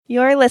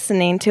You're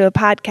listening to a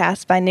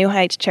podcast by New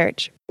Heights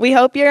Church. We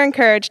hope you're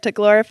encouraged to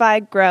glorify,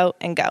 grow,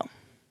 and go.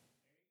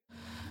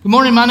 Good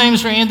morning. My name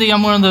is Randy.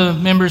 I'm one of the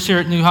members here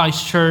at New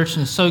Heights Church,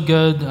 and it's so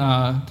good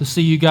to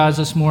see you guys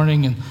this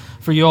morning and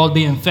for you all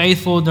being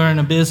faithful during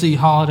a busy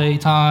holiday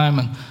time.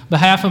 And on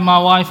behalf of my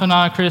wife and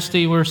I,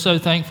 Christy, we're so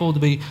thankful to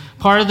be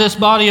part of this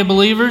body of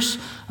believers.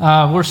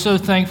 We're so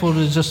thankful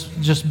to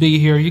just be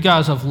here. You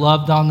guys have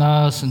loved on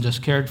us and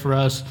just cared for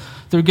us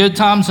through good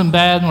times and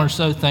bad, and we're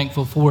so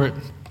thankful for it.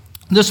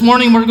 This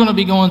morning we're going to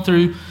be going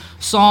through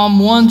Psalm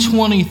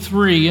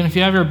 123, and if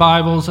you have your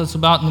Bibles, that's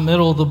about in the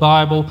middle of the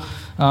Bible.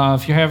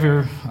 If you have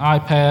your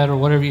iPad or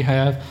whatever you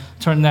have,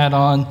 turn that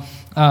on.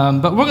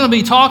 But we're going to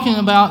be talking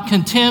about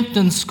contempt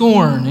and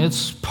scorn.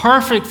 It's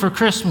perfect for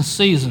Christmas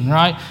season,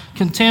 right?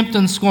 Contempt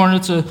and scorn.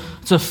 It's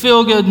a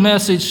feel-good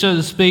message, so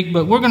to speak.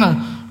 But we're going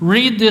to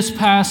read this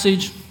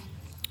passage.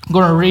 I'm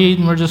going to read,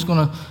 and we're just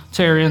going to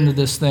tear into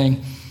this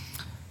thing.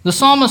 The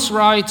psalmist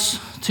writes,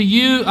 "To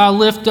you I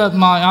lift up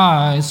my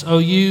eyes, O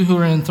you who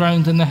are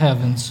enthroned in the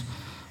heavens.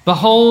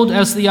 Behold,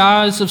 as the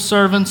eyes of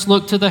servants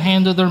look to the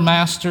hand of their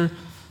master,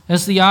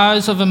 as the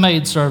eyes of a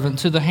maidservant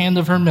to the hand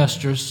of her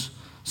mistress,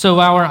 so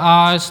our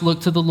eyes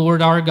look to the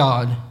Lord our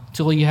God,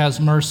 till he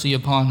has mercy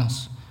upon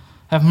us.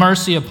 Have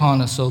mercy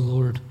upon us, O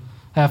Lord.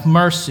 Have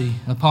mercy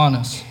upon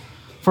us.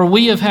 For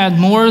we have had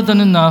more than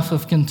enough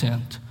of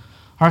contempt.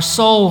 Our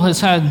soul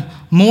has had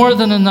more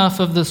than enough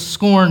of the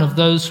scorn of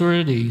those who are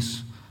at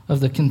ease, of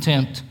the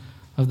contempt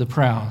of the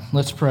proud."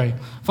 Let's pray.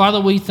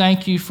 Father, we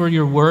thank you for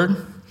your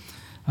word.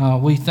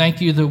 We thank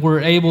you that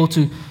we're able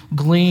to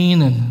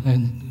glean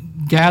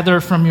and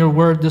gather from your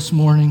word this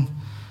morning.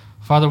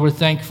 Father, we're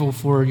thankful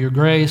for your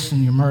grace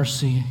and your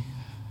mercy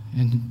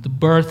and the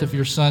birth of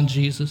your Son,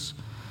 Jesus,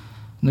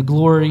 and the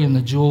glory and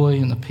the joy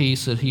and the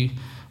peace that he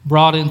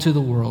brought into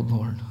the world,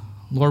 Lord.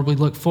 Lord, we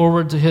look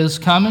forward to his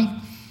coming.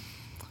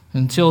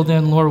 Until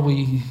then, Lord,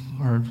 we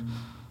are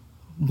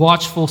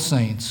watchful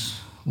saints,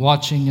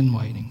 watching and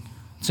waiting.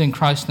 It's in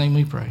Christ's name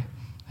we pray.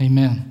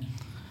 Amen.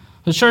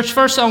 But church,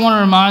 first I want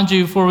to remind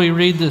you before we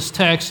read this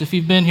text, if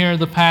you've been here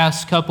the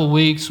past couple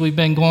weeks, we've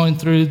been going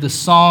through the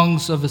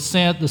songs of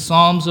ascent, the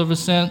Psalms of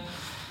Ascent.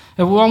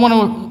 And I want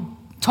to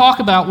talk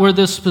about where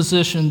this is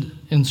positioned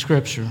in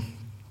Scripture.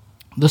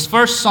 This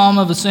first Psalm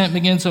of Ascent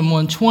begins in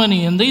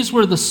 120, and these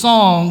were the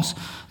songs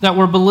that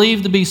were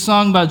believed to be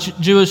sung by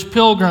Jewish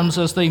pilgrims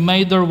as they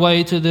made their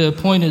way to the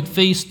appointed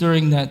feast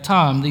during that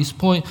time.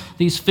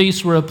 These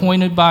feasts were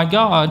appointed by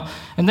God,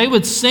 and they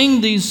would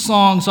sing these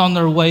songs on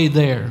their way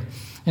there.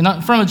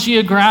 And from a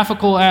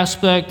geographical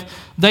aspect,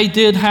 they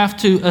did have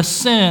to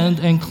ascend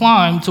and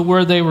climb to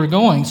where they were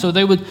going. So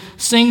they would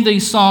sing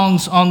these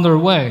songs on their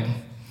way.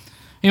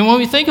 And when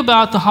we think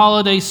about the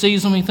holiday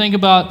season, we think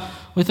about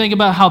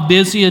how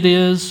busy it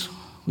is.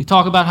 We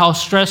talk about how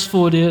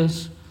stressful it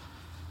is.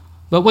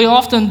 But we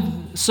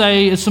often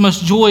say it's the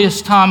most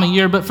joyous time of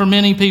year, but for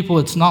many people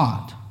it's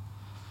not.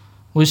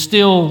 We're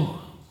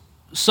still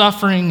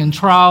suffering and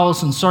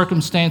trials and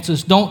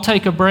circumstances don't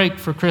take a break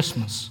for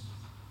Christmas.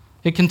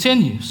 It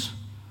continues.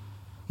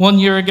 1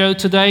 year ago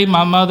today,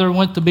 my mother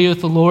went to be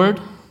with the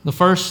Lord. The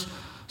first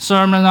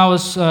sermon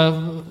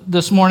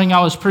this morning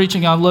I was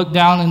preaching, I looked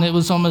down and it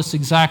was almost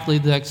exactly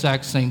the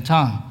exact same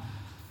time.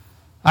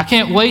 I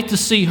can't wait to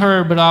see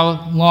her, but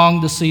I long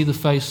to see the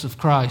face of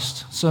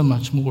Christ so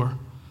much more.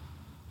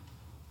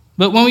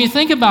 But when we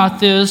think about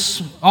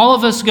this, all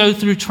of us go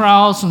through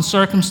trials and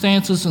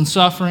circumstances and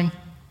suffering.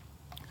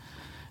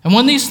 And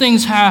when these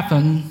things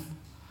happen,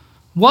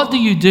 what do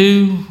you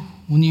do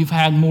when you've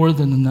had more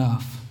than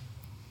enough?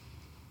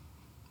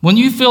 When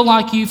you feel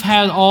like you've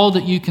had all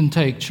that you can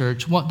take,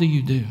 church, what do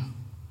you do?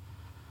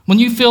 When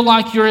you feel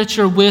like you're at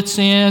your wits'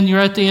 end, you're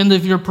at the end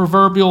of your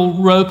proverbial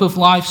rope of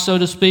life, so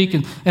to speak,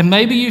 and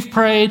maybe you've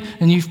prayed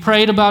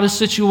about a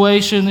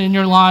situation in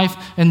your life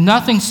and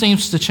nothing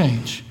seems to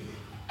change.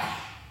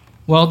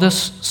 Well,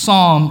 this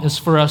psalm is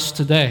for us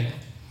today.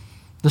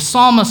 The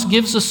psalmist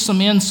gives us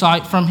some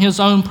insight from his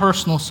own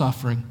personal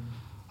suffering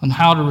on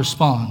how to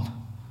respond.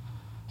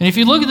 And if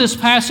you look at this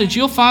passage,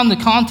 you'll find the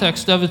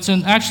context of it's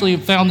actually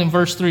found in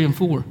verse 3 and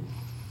 4.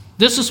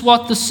 This is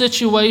what the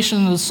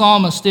situation of the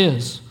psalmist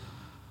is.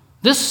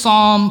 This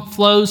psalm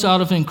flows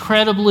out of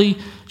incredibly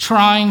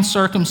trying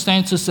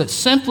circumstances that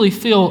simply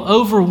feel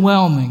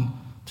overwhelming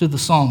to the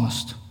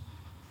psalmist.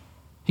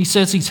 He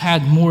says he's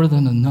had more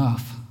than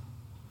enough.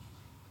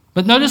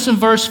 But notice in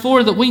verse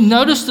 4 that we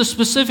notice the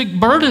specific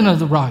burden of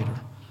the writer.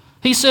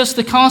 He says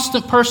the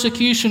constant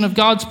persecution of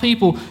God's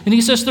people, and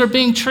he says they're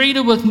being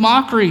treated with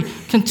mockery,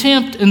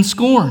 contempt, and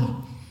scorn.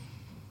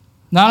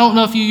 Now, I don't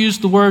know if you use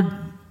the word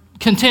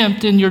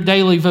contempt in your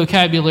daily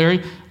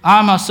vocabulary.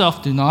 I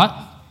myself do not.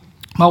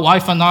 My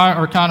wife and I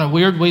are kind of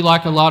weird. We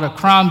like a lot of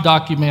crime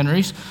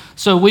documentaries.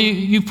 So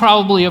you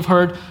probably have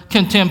heard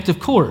contempt of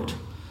court.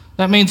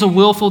 That means a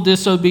willful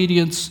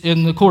disobedience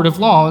in the court of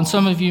law. And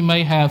some of you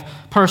may have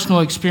personal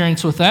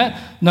experience with that.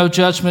 No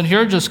judgment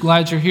here, just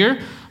glad you're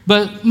here.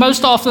 But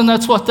most often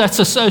that's what that's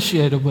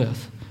associated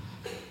with.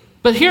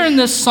 But here in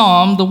this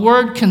psalm, the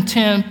word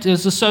contempt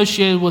is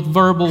associated with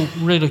verbal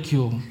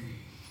ridicule.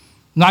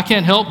 And I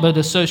can't help but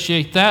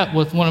associate that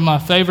with one of my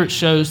favorite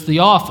shows, The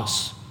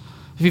Office.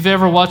 If you've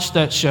ever watched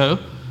that show,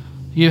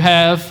 you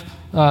have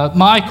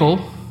Michael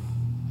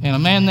and a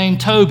man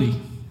named Toby.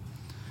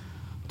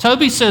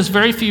 Toby says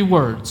very few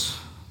words,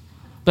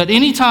 but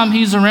anytime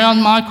he's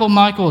around Michael,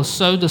 Michael is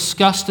so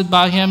disgusted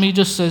by him, he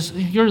just says,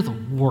 "You're the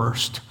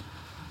worst.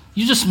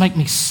 You just make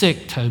me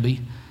sick,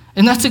 Toby."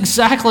 And that's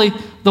exactly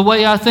the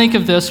way I think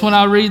of this when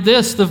I read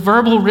this, the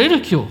verbal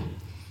ridicule.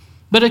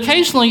 But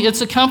occasionally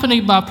it's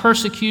accompanied by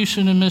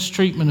persecution and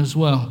mistreatment as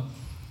well.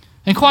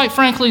 And quite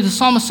frankly, the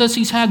psalmist says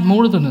he's had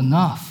more than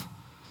enough.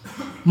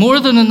 More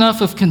than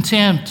enough of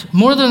contempt,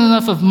 more than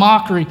enough of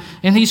mockery,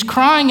 and he's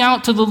crying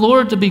out to the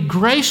Lord to be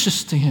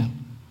gracious to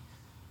him.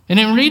 And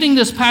in reading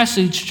this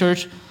passage,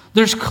 church,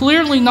 there's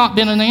clearly not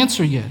been an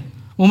answer yet.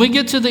 When we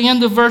get to the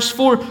end of verse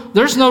 4,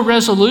 there's no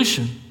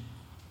resolution.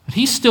 But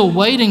he's still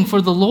waiting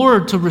for the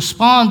Lord to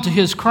respond to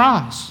his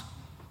cries.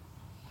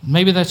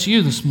 Maybe that's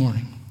you this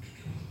morning.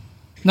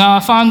 Now,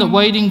 I find that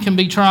waiting can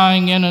be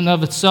trying in and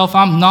of itself.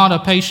 I'm not a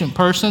patient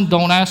person.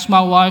 Don't ask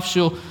my wife.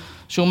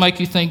 She'll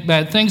make you think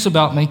bad things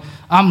about me.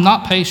 I'm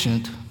not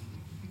patient.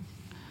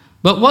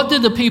 But what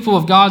did the people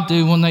of God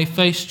do when they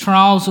faced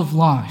trials of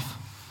life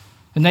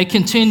and they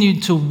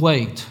continued to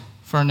wait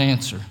for an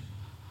answer?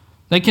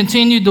 They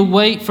continued to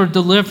wait for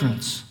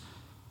deliverance.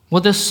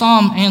 Well, this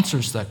psalm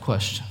answers that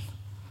question.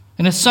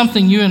 And it's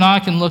something you and I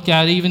can look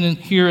at even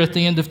here at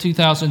the end of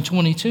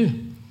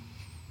 2022.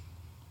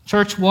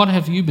 Church, what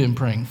have you been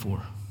praying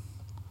for?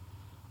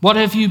 What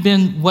have you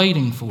been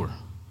waiting for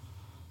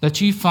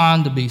that you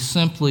find to be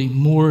simply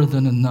more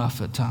than enough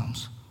at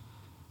times?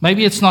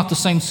 Maybe it's not the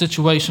same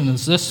situation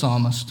as this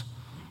psalmist,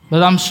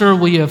 but I'm sure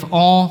we have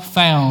all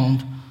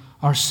found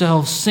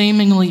ourselves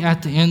seemingly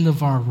at the end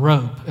of our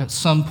rope at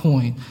some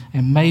point,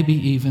 and maybe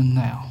even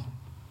now.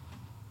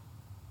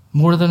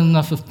 More than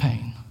enough of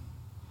pain,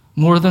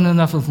 more than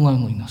enough of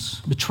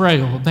loneliness,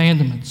 betrayal,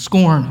 abandonment,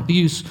 scorn,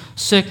 abuse,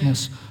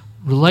 sickness,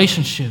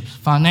 relationships,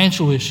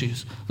 financial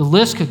issues. The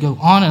list could go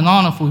on and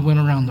on if we went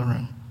around the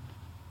room.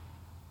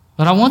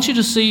 But I want you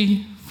to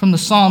see from the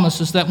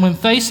psalmist is that when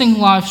facing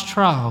life's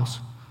trials,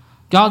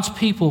 God's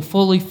people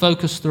fully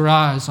focus their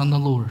eyes on the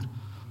Lord,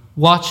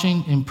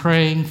 watching and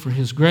praying for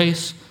his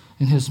grace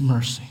and his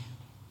mercy.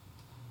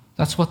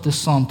 That's what this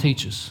psalm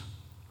teaches.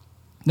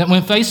 That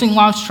when facing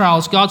life's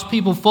trials, God's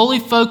people fully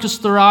focus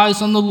their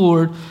eyes on the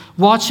Lord,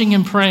 watching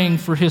and praying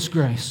for his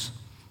grace.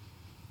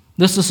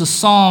 This is a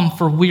psalm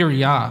for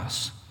weary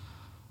eyes.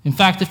 In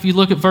fact, if you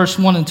look at verse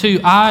 1 and 2,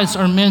 eyes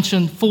are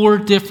mentioned 4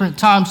 different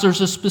times.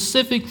 There's a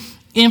specific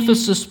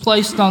emphasis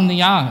placed on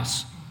the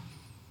eyes.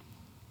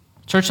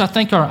 Church, I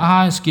think our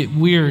eyes get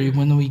weary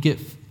when we get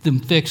them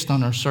fixed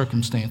on our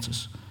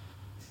circumstances.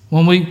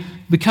 When we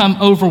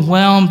become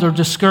overwhelmed or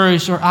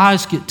discouraged, our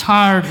eyes get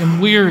tired and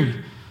weary.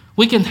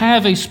 We can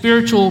have a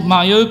spiritual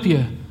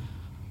myopia.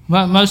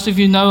 Most of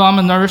you know I'm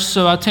a nurse,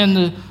 so I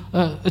tend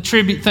to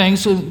attribute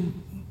things,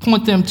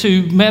 point them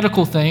to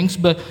medical things,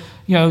 but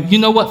you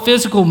know what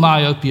physical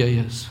myopia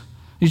is.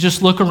 You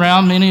just look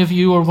around, many of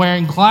you are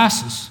wearing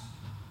glasses.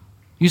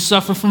 You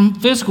suffer from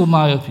physical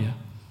myopia.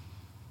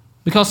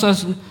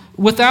 Because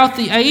without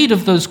the aid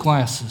of those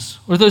glasses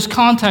or those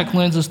contact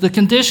lenses, the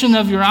condition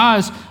of your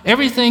eyes,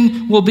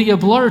 everything will be a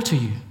blur to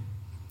you.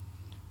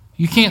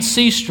 You can't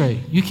see straight.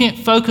 You can't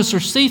focus or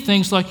see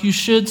things like you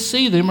should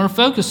see them or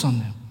focus on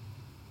them.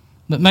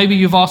 But maybe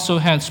you've also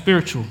had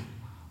spiritual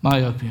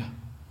myopia,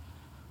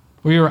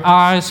 where your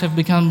eyes have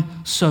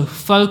become so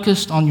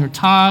focused on your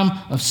time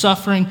of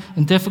suffering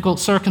and difficult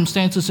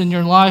circumstances in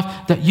your life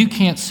that you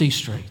can't see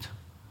straight.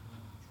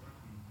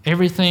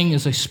 Everything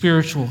is a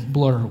spiritual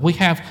blur. We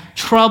have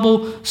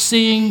trouble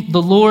seeing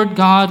the Lord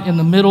God in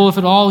the middle of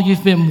it all.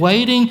 You've been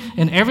waiting,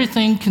 and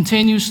everything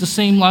continues to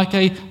seem like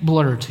a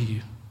blur to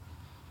you.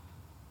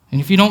 And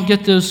if you don't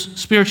get those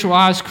spiritual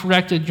eyes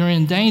corrected, you're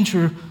in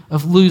danger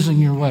of losing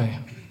your way.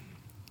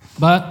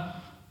 But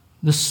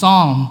the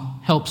psalm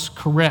helps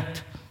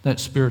correct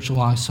that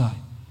spiritual eyesight.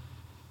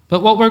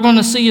 But what we're going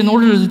to see, in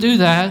order to do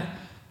that,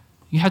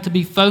 you have to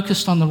be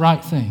focused on the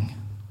right thing.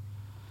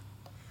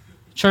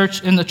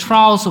 Church, in the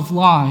trials of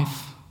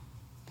life,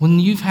 when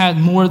you've had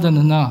more than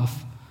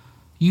enough,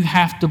 you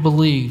have to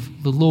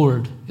believe the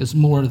Lord is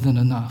more than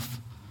enough.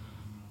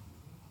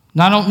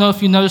 Now, I don't know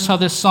if you notice how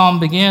this psalm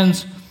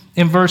begins.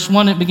 In verse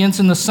 1, it begins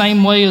in the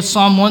same way as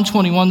Psalm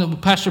 121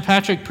 that Pastor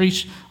Patrick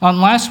preached on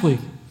last week.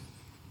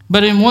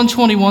 But in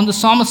 121, the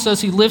psalmist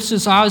says he lifts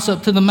his eyes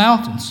up to the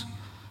mountains.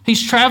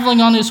 He's traveling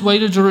on his way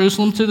to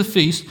Jerusalem to the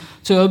feast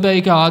to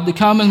obey God, to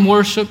come and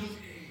worship.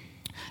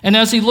 And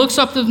as he looks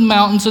up to the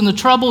mountains and the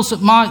troubles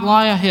that might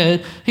lie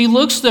ahead, he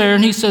looks there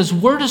and he says,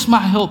 where does my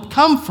help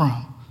come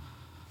from?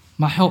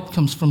 My help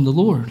comes from the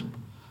Lord.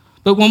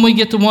 But when we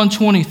get to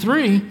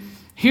 123,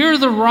 here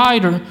the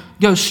writer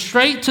goes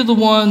straight to the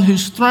one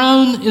whose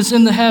throne is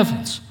in the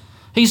heavens.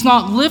 He's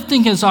not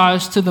lifting his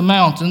eyes to the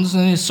mountains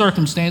and his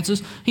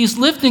circumstances. He's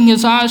lifting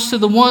his eyes to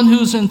the one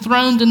who's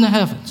enthroned in the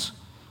heavens.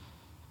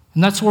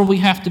 And that's where we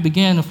have to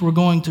begin if we're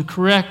going to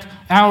correct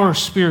our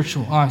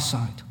spiritual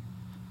eyesight.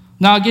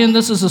 Now again,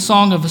 this is a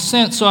song of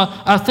ascent, so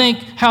I think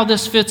how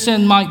this fits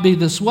in might be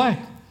this way.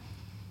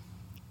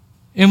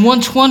 In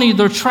 120,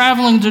 they're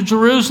traveling to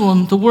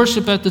Jerusalem to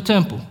worship at the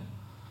temple.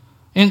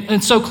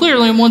 And so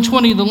clearly in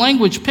 120, the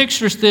language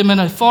pictures them in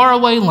a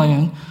faraway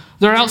land.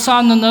 They're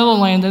outside in another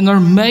land, and they're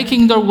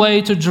making their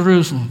way to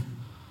Jerusalem.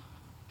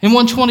 In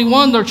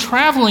 121, they're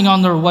traveling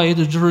on their way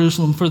to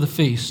Jerusalem for the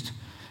feast.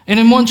 And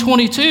in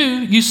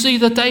 122, you see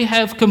that they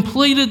have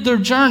completed their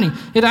journey.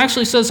 It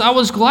actually says, I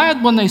was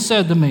glad when they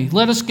said to me,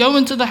 let us go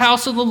into the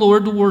house of the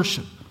Lord to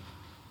worship.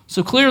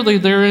 So clearly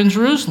they're in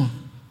Jerusalem.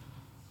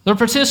 They're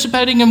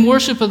participating in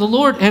worship of the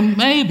Lord, and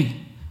maybe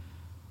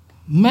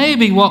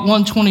what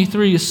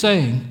 123 is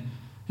saying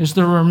is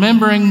they're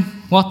remembering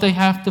what they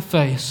have to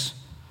face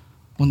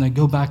when they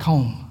go back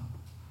home.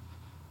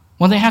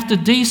 When they have to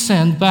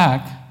descend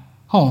back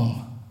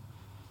home.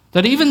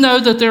 That even though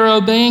that they're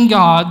obeying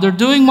God, they're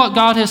doing what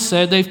God has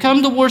said, they've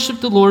come to worship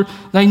the Lord,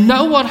 they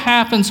know what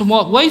happens and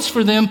what waits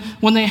for them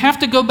when they have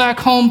to go back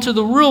home to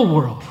the real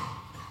world.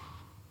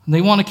 And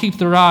they want to keep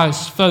their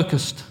eyes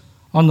focused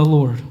on the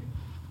Lord.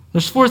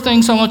 There's 4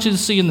 things I want you to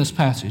see in this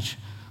passage.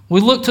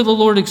 We look to the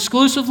Lord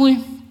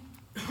exclusively,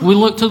 we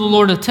look to the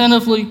Lord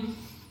attentively,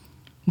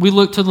 we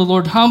look to the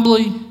Lord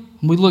humbly,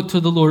 and we look to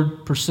the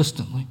Lord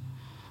persistently.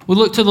 We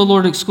look to the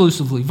Lord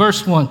exclusively.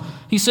 Verse 1,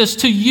 he says,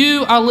 to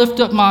you I lift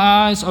up my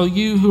eyes, O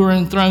you who are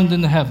enthroned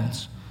in the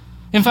heavens.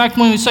 In fact,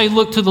 when we say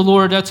look to the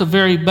Lord, that's a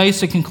very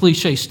basic and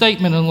cliche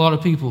statement in a lot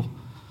of people.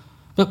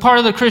 But part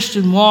of the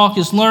Christian walk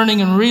is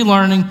learning and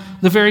relearning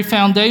the very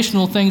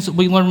foundational things that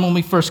we learned when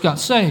we first got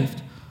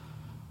saved.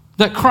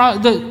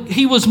 That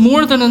he was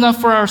more than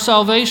enough for our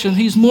salvation.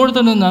 He's more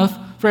than enough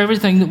for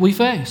everything that we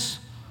face.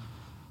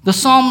 The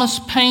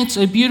psalmist paints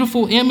a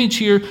beautiful image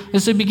here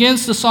as he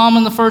begins the psalm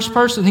in the first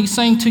person. He's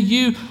saying, to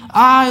you,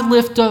 I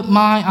lift up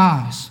my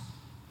eyes,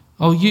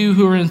 O you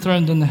who are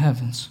enthroned in the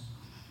heavens.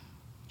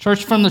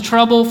 Church, from the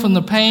trouble, from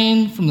the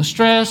pain, from the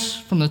stress,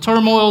 from the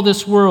turmoil of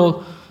this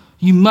world,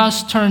 you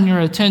must turn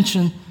your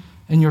attention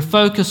and your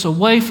focus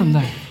away from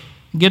that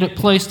and get it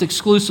placed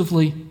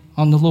exclusively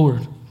on the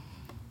Lord.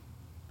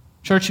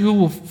 Church, you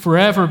will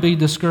forever be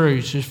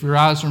discouraged if your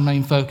eyes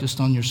remain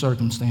focused on your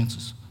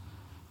circumstances.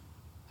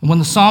 And when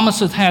the psalmist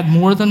had had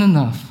more than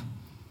enough,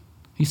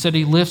 he said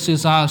he lifts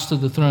his eyes to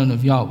the throne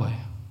of Yahweh.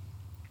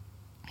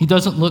 He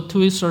doesn't look to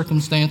his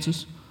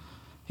circumstances.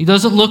 He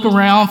doesn't look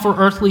around for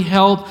earthly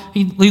help.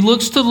 He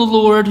looks to the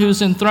Lord who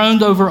is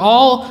enthroned over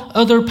all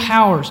other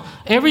powers.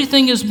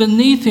 Everything is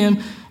beneath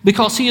him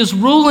because he is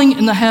ruling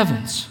in the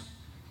heavens.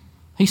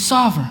 He's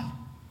sovereign.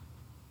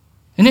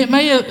 And it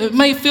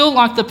may feel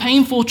like the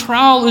painful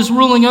trial is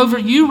ruling over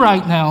you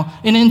right now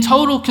and in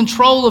total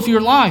control of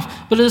your life.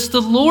 But it's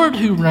the Lord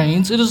who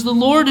reigns. It is the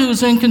Lord who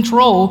is in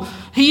control.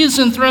 He is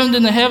enthroned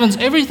in the heavens.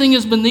 Everything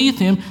is beneath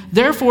him.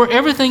 Therefore,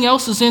 everything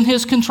else is in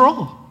his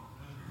control.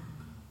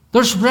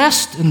 There's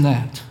rest in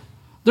that.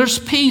 There's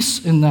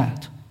peace in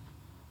that.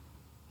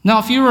 Now,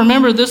 if you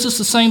remember, this is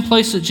the same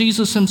place that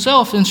Jesus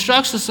himself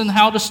instructs us in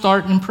how to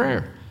start in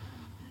prayer.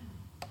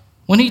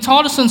 When he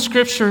taught us in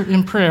Scripture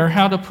in prayer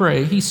how to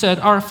pray, he said,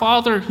 Our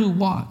Father who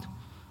what?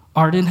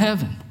 Art in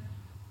heaven.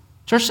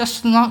 Church,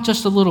 that's not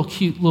just a little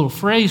cute little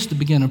phrase to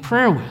begin a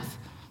prayer with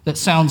that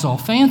sounds all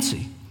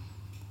fancy.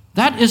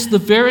 That is the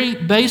very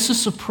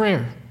basis of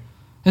prayer.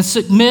 And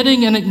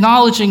submitting and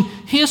acknowledging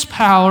his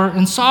power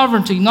and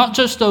sovereignty, not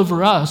just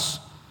over us,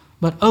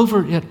 but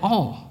over it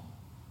all.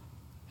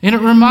 And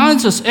it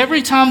reminds us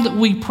every time that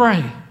we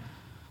pray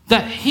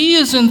that he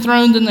is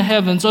enthroned in the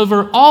heavens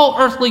over all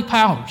earthly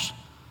powers.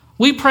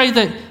 We pray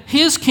that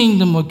his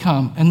kingdom would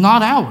come and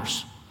not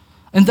ours,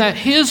 and that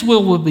his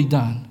will would be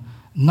done,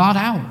 not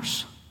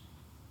ours.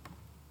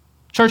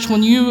 Church,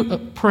 when you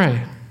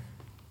pray,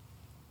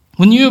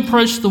 when you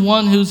approach the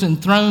one who's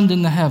enthroned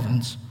in the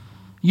heavens,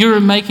 you're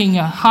making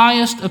a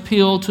highest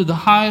appeal to the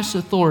highest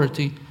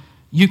authority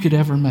you could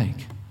ever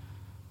make.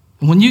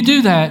 And when you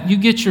do that, you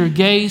get your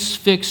gaze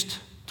fixed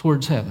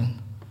towards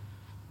heaven.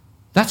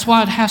 That's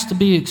why it has to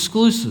be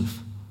exclusive,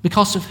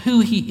 because of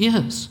who he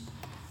is.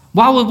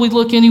 Why would we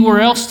look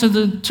anywhere else to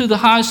the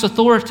highest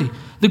authority,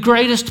 the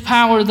greatest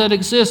power that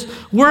exists?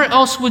 Where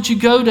else would you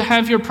go to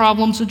have your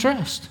problems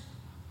addressed?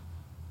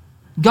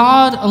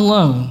 God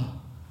alone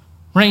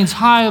reigns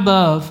high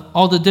above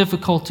all the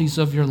difficulties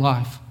of your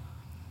life.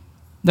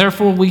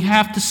 Therefore, we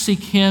have to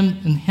seek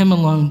him and him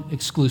alone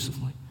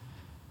exclusively.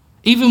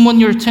 Even when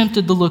you're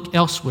tempted to look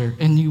elsewhere,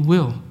 and you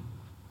will.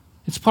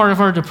 It's part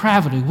of our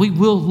depravity. We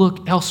will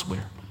look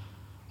elsewhere.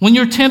 When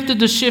you're tempted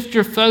to shift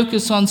your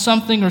focus on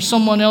something or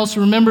someone else,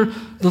 remember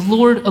the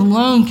Lord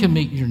alone can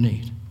meet your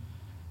need.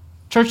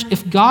 Church,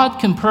 if God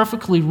can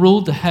perfectly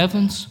rule the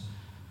heavens,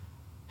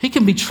 he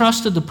can be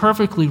trusted to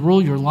perfectly rule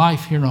your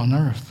life here on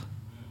earth.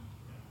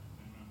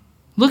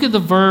 Look at the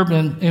verb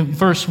in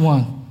verse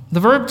 1. The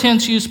verb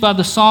tense used by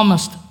the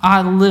psalmist,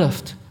 I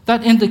lift,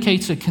 that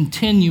indicates a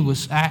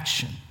continuous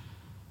action.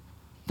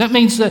 That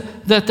means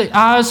that the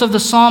eyes of the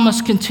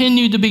psalmist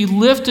continue to be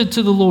lifted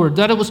to the Lord,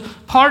 that it was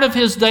part of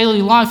his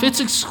daily life. It's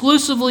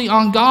exclusively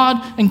on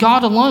God and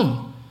God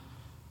alone.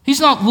 He's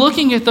not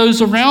looking at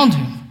those around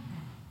him.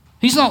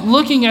 He's not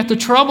looking at the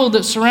trouble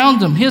that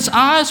surrounds him. His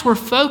eyes were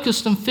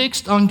focused and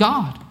fixed on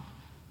God.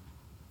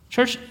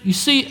 Church, you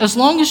see, as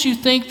long as you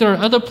think there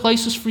are other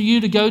places for you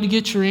to go to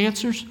get your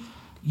answers,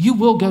 you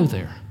will go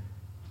there.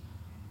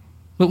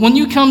 But when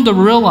you come to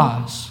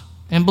realize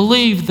and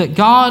believe that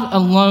God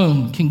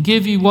alone can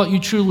give you what you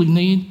truly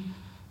need,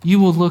 you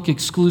will look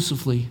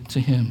exclusively to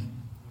Him.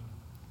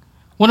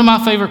 One of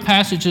my favorite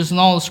passages in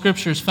all of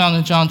Scripture is found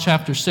in John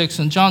chapter 6.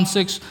 In John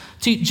 6,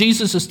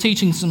 Jesus is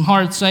teaching some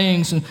hard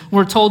sayings, and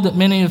we're told that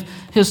many of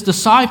His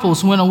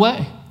disciples went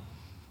away.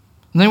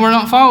 And they were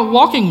not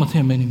walking with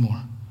Him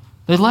anymore.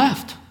 They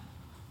left.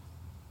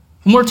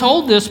 And we're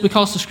told this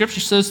because the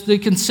Scripture says they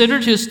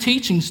considered His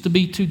teachings to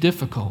be too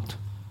difficult.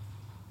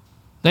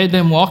 They had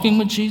been walking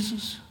with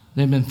Jesus.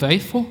 They had been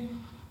faithful.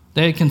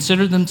 They had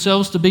considered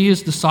themselves to be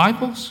His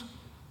disciples,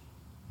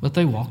 but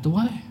they walked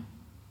away.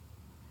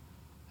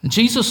 And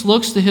Jesus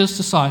looks to His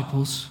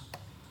disciples,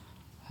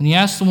 and He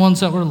asks the ones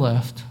that were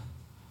left,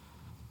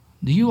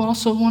 do you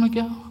also want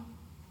to go?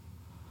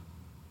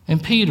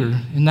 And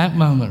Peter, in that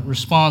moment,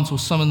 responds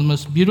with some of the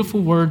most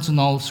beautiful words in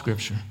all of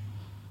Scripture.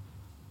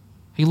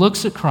 He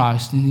looks at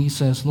Christ and he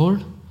says,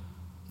 Lord,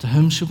 to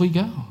whom should we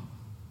go?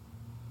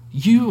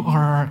 You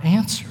are our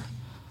answer.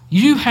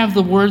 You have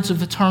the words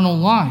of eternal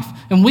life.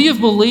 And we have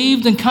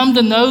believed and come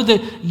to know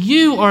that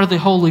you are the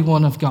Holy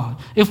One of God.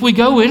 If we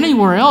go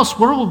anywhere else,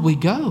 where would we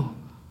go?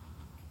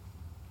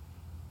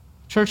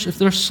 Church, if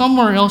there's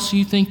somewhere else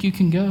you think you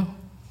can go,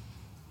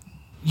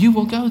 you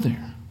will go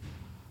there.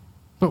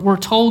 But we're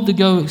told to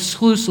go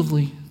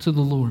exclusively to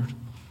the Lord.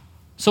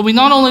 So we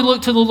not only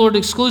look to the Lord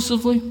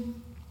exclusively,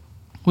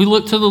 we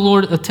look to the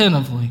Lord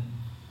attentively.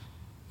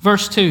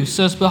 Verse 2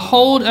 says,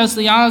 behold, as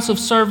the eyes of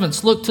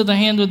servants look to the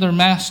hand of their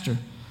master,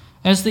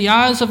 as the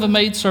eyes of a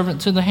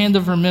maidservant to the hand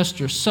of her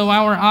mistress, so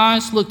our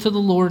eyes look to the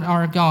Lord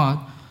our God,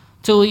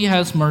 till He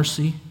has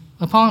mercy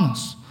upon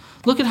us.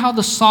 Look at how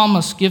the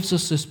psalmist gives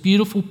us this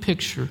beautiful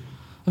picture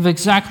of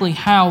exactly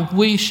how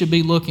we should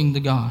be looking to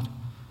God.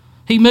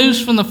 He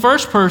moves from the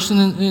first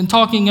person in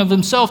talking of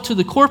himself to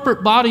the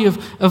corporate body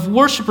of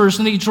worshipers,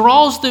 and he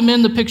draws them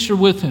in the picture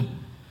with him.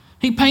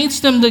 He paints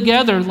them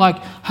together like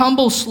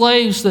humble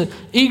slaves that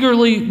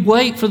eagerly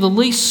wait for the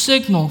least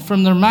signal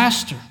from their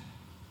master.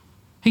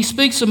 He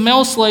speaks of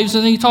male slaves,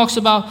 and he talks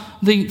about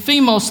the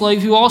female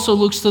slave who also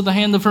looks to the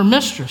hand of her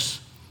mistress.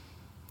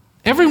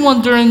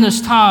 Everyone during this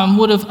time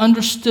would have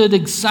understood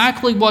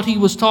exactly what he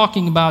was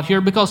talking about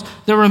here, because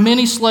there were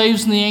many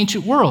slaves in the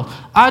ancient world.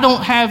 I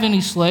don't have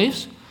any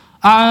slaves.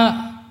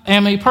 I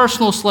am a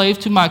personal slave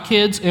to my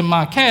kids and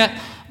my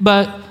cat,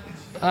 but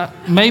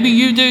maybe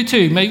you do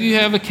too. Maybe you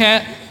have a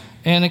cat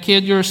and a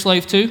kid you're a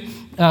slave to,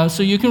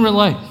 so you can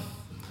relate.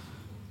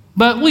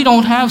 But we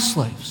don't have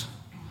slaves.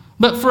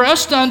 But for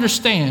us to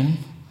understand,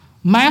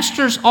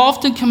 masters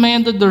often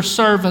commanded their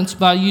servants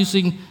by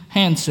using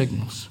hand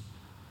signals.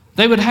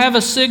 They would have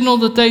a signal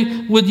that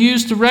they would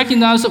use to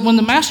recognize that when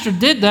the master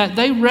did that,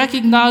 they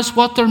recognized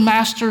what their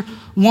master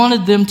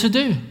wanted them to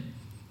do.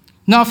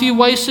 Now, if you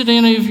wasted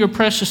any of your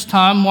precious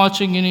time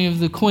watching any of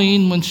the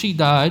Queen when she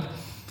died,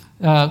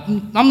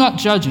 I'm not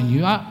judging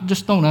you. I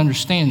just don't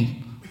understand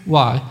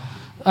why.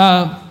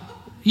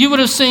 You would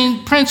have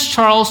seen Prince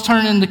Charles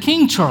turn into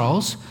King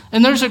Charles,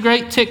 and there's a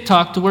great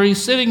TikTok to where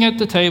he's sitting at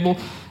the table,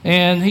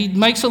 and he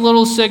makes a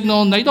little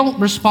signal, and they don't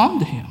respond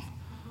to him.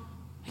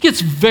 He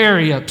gets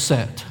very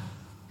upset.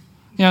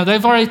 You know,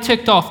 they've already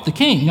ticked off the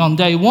king on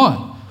day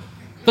one.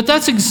 But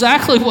that's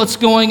exactly what's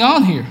going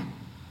on here.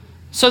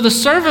 So the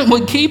servant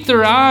would keep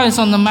their eyes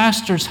on the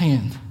master's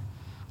hand,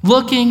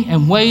 looking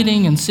and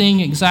waiting and seeing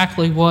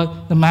exactly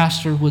what the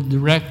master would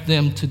direct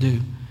them to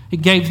do.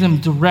 It gave them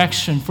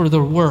direction for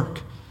their work.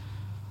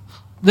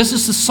 This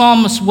is the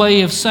psalmist's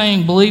way of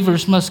saying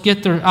believers must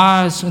get their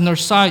eyes and their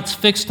sights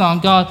fixed on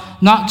God,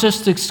 not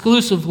just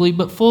exclusively,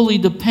 but fully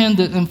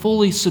dependent and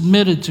fully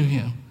submitted to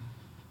Him.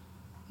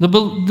 The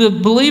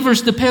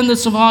believer's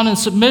dependence upon and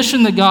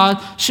submission to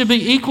God should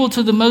be equal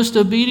to the most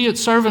obedient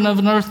servant of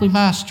an earthly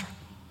master.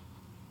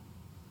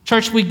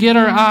 Church, we get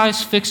our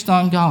eyes fixed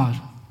on God,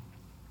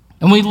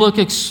 and we look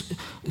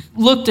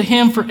to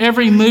Him for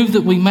every move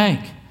that we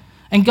make.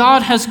 And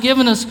God has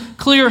given us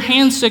clear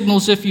hand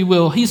signals, if you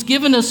will. He's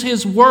given us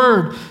His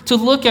Word to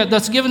look at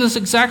that's given us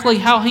exactly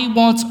how He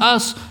wants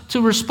us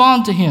to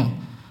respond to Him,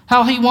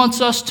 how He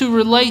wants us to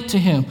relate to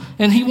Him.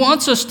 And He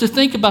wants us to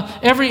think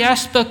about every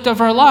aspect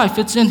of our life.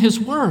 It's in His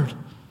Word.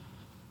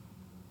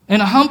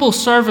 And a humble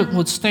servant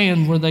would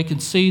stand where they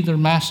could see their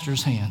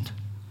master's hand,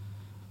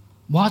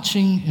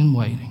 watching and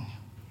waiting.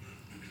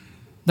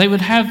 They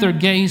would have their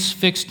gaze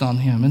fixed on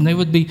Him, and they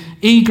would be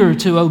eager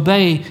to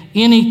obey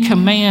any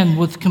command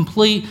with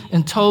complete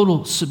and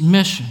total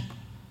submission.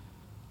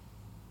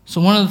 So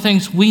one of the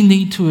things we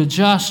need to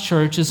adjust,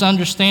 church, is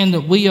understand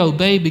that we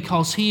obey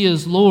because He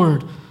is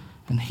Lord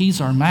and He's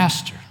our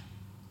master.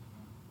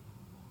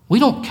 We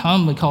don't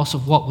come because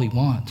of what we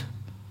want.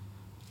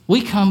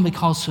 We come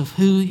because of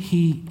who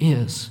He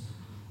is,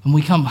 and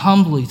we come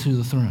humbly to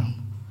the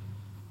throne.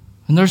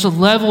 And there's a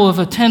level of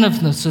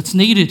attentiveness that's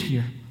needed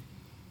here.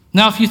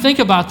 Now, if you think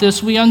about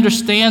this, we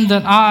understand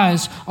that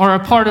eyes are a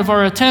part of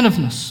our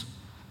attentiveness.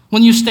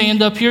 When you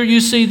stand up here, you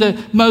see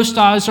that most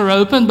eyes are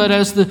open, but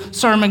as the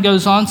sermon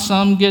goes on,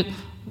 some get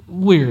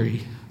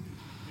weary.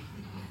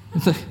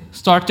 They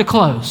start to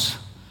close.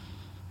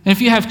 And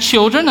if you have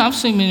children, I've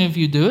seen many of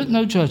you do it,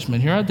 no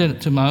judgment here, I did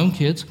it to my own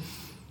kids.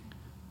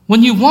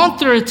 When you want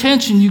their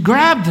attention, you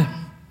grab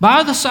them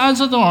by the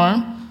sides of the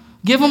arm,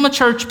 give them a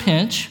church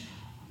pinch,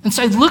 and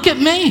say, look at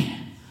me.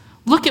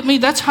 Look at me.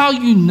 That's how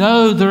you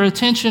know their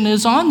attention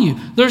is on you.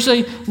 There's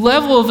a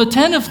level of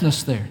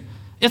attentiveness there.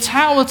 It's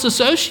how it's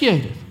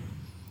associated.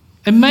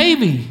 And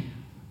maybe,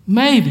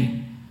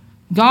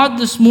 God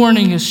this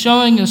morning is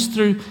showing us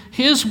through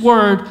His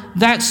Word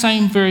that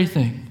same very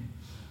thing.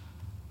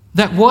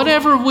 That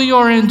whatever we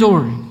are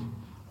enduring,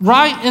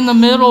 right in the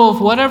middle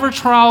of whatever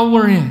trial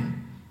we're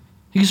in,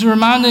 He's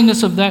reminding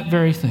us of that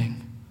very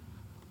thing.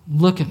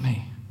 Look at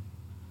me.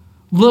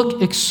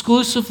 Look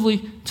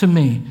exclusively to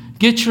me.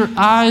 Get your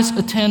eyes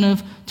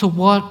attentive to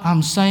what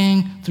I'm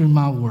saying through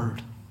my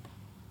Word.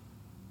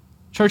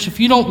 Church, if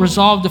you don't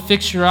resolve to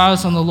fix your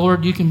eyes on the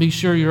Lord, you can be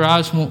sure your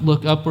eyes won't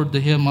look upward to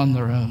Him on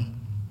their own.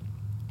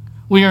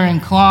 We are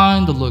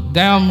inclined to look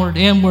downward,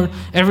 inward,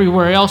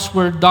 everywhere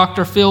elsewhere,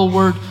 Dr.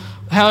 Philward,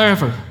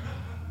 however.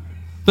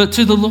 But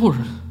to the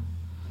Lord,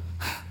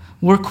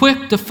 we're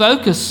quick to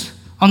focus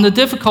on the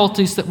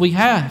difficulties that we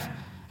have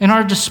and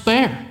our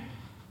despair.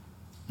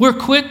 We're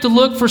quick to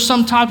look for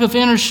some type of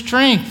inner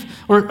strength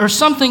or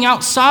something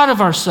outside of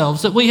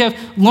ourselves that we have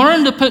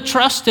learned to put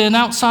trust in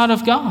outside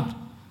of God.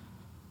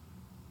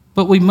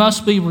 But we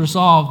must be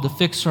resolved to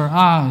fix our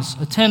eyes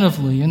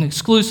attentively and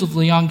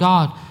exclusively on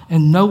God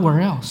and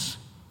nowhere else.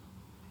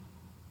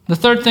 The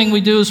third thing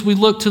we do is we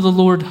look to the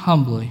Lord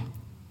humbly.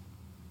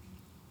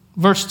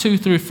 Verse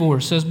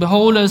 2-4 says,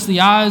 Behold, as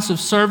the eyes of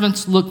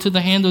servants look to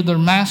the hand of their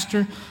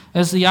master,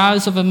 as the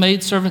eyes of a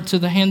maidservant to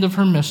the hand of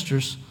her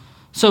mistress,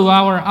 so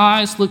our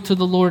eyes look to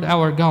the Lord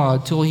our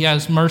God till He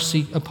has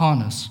mercy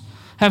upon us.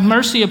 Have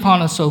mercy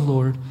upon us, O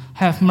Lord,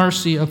 have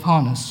mercy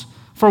upon us.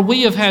 For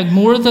we have had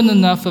more than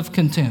enough of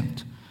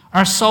contempt.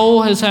 Our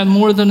soul has had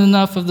more than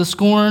enough of the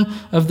scorn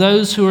of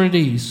those who are at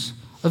ease,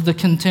 of the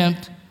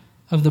contempt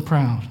of the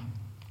proud.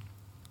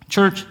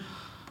 Church,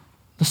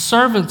 the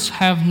servants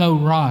have no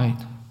right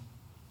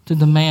to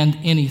demand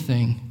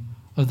anything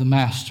of the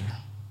master.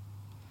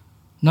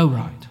 No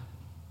right.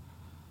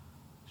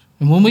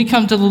 And when we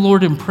come to the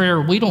Lord in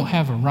prayer, we don't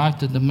have a right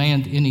to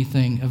demand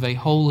anything of a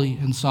holy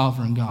and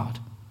sovereign God.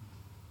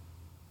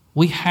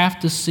 We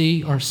have to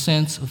see our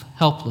sense of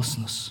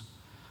helplessness.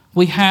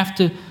 We have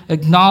to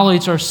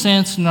acknowledge our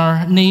sense and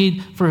our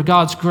need for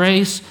God's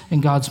grace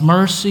and God's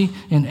mercy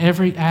in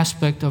every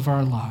aspect of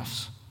our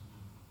lives.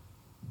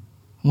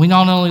 We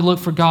not only look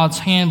for God's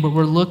hand, but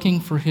we're looking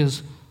for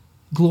His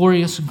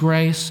glorious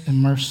grace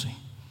and mercy.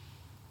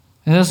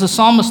 And as the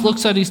psalmist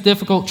looks at his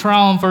difficult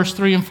trial in verse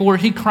 3 and 4,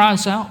 he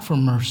cries out for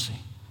mercy.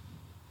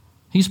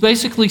 He's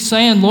basically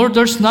saying, Lord,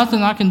 there's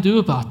nothing I can do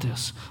about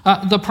this.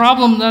 The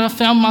problem that I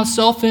found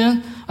myself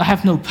in, I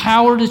have no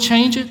power to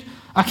change it.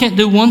 I can't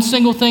do one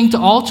single thing to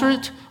alter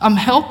it. I'm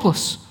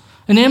helpless.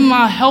 And in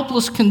my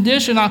helpless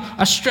condition,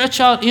 I stretch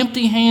out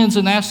empty hands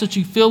and ask that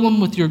you fill them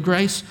with your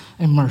grace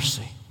and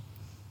mercy.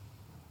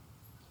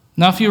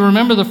 Now, if you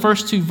remember, the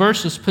first two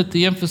verses put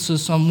the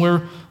emphasis on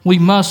where we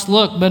must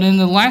look, but in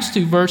the last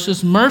two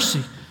verses,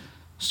 mercy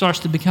starts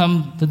to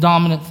become the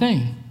dominant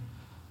thing.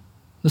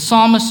 The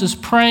psalmist is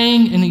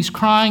praying and he's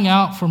crying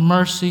out for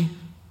mercy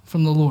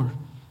from the Lord.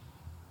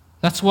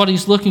 That's what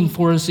he's looking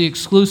for as he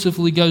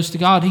exclusively goes to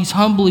God. He's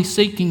humbly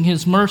seeking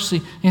His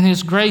mercy and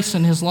His grace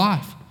in his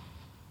life.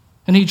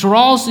 And he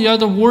draws the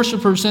other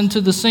worshipers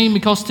into the scene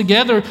because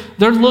together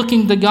they're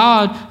looking to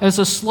God as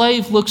a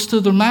slave looks to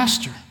their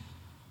master.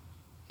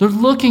 They're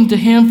looking to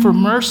Him for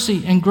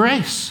mercy and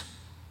grace.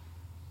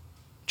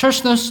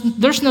 Church,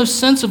 there's no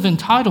sense of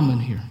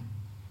entitlement here.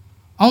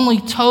 Only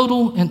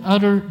total and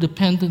utter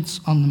dependence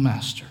on the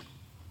Master.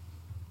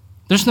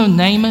 There's no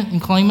name it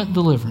and claim it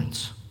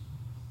deliverance.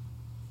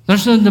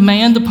 There's no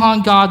demand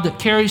upon God that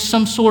carries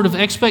some sort of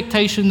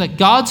expectation that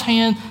God's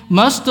hand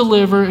must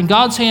deliver and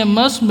God's hand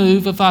must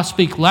move if I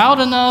speak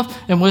loud enough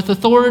and with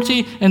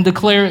authority and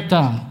declare it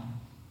done.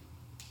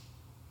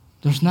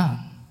 There's none.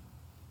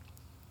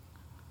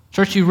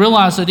 Church, you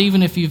realize that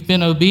even if you've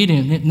been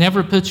obedient, it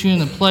never puts you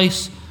in a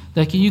place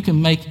that you can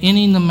make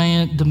any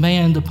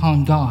demand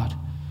upon God.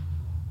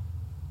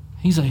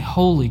 He's a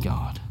holy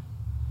God.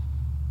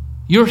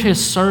 You're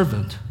His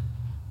servant,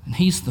 and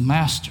He's the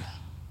master.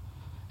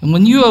 And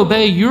when you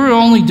obey, you're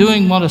only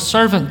doing what a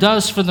servant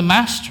does for the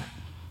master.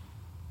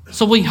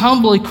 So we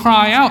humbly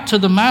cry out to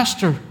the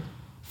master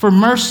for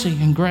mercy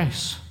and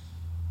grace.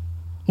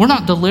 We're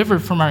not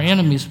delivered from our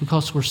enemies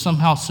because we're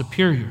somehow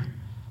superior.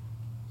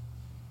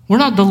 We're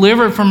not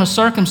delivered from a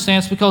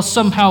circumstance because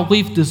somehow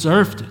we've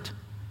deserved it.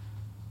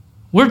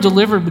 We're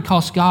delivered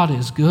because God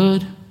is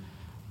good,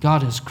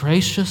 God is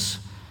gracious,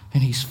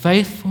 and He's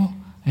faithful,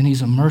 and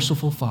He's a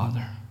merciful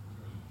Father.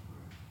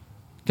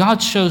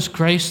 God shows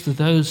grace to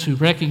those who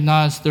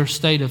recognize their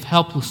state of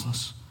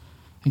helplessness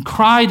and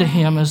cry to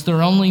him as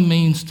their only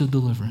means to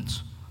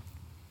deliverance.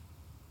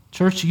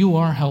 Church, you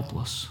are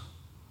helpless.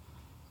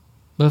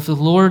 But if the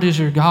Lord is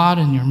your God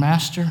and your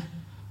master,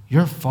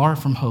 you're far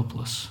from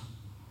hopeless.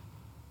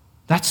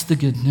 That's the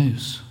good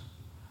news.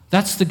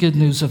 That's the good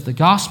news of the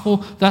gospel.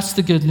 That's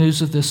the good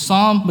news of this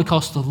psalm,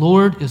 because the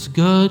Lord is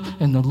good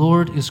and the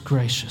Lord is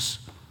gracious.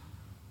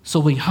 So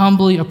we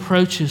humbly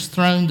approach his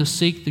throne to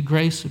seek the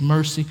grace and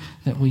mercy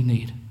that we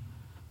need.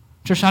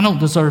 Church, I don't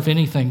deserve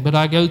anything, but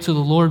I go to the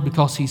Lord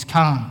because he's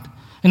kind.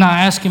 And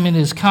I ask him in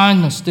his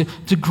kindness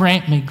to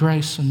grant me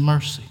grace and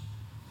mercy.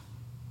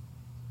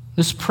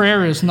 This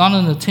prayer is not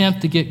an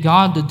attempt to get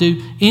God to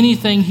do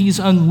anything he's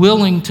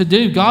unwilling to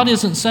do. God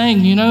isn't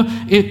saying,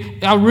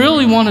 I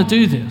really want to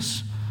do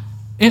this.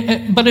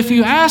 But if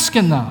you ask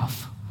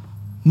enough,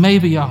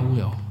 maybe I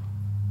will.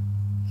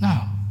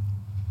 No.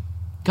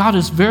 God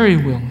is very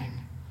willing.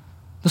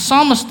 The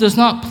psalmist does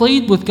not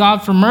plead with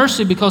God for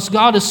mercy because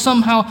God is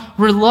somehow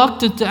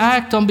reluctant to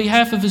act on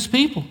behalf of his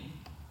people.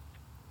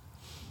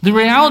 The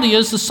reality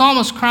is the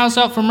psalmist cries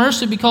out for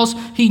mercy because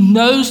he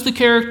knows the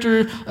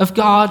character of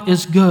God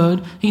is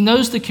good. He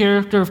knows the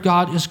character of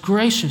God is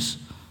gracious.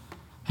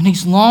 And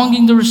he's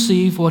longing to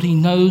receive what he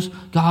knows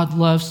God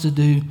loves to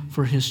do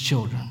for his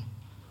children.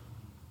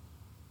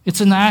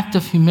 It's an act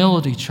of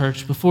humility,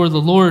 church, before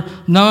the Lord,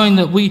 knowing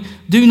that we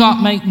do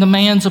not make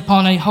demands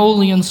upon a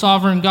holy and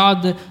sovereign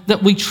God,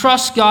 that we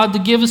trust God to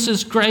give us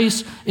his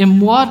grace in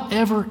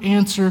whatever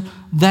answer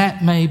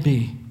that may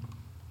be.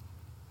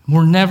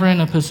 We're never in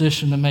a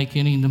position to make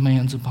any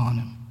demands upon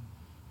him.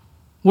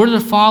 We're to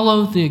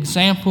follow the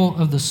example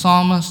of the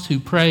psalmist who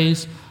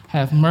prays,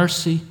 "Have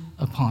mercy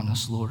upon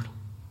us, Lord."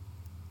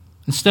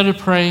 Instead of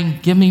praying,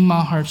 "Give me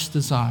my heart's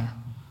desire.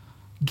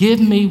 Give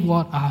me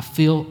what I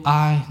feel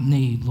I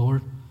need,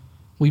 Lord,"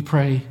 we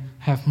pray,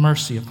 "Have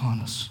mercy upon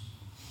us."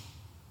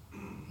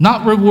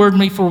 Not reward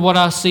me for what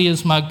I see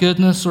as my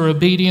goodness or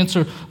obedience,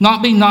 or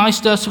not be nice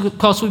to us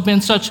because we've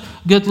been such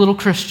good little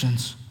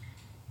Christians.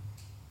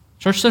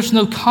 Church, there's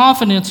no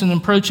confidence in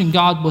approaching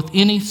God with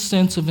any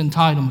sense of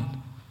entitlement.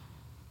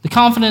 The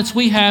confidence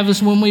we have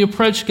is when we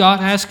approach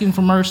God asking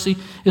for mercy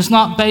is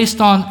not based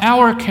on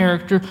our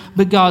character,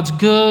 but God's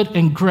good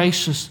and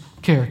gracious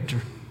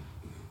character.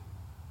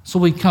 So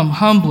we come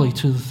humbly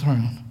to the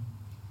throne.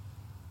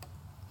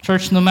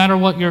 Church, no matter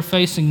what you're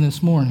facing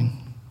this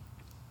morning,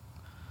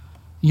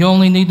 you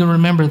only need to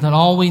remember that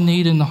all we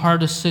need in the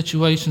hardest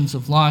situations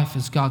of life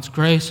is God's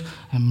grace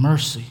and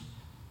mercy.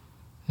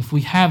 If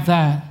we have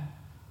that,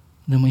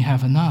 then we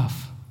have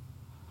enough,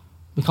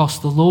 because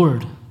the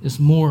Lord is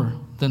more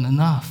than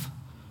enough.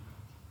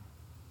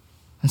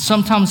 And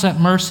sometimes that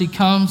mercy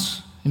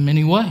comes in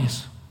many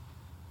ways.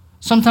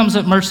 Sometimes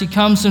that mercy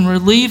comes in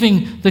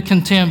relieving the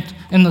contempt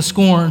and the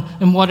scorn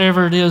and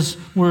whatever it is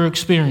we're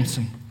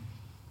experiencing.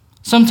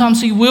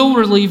 Sometimes he will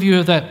relieve you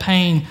of that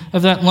pain,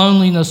 of that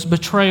loneliness,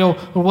 betrayal,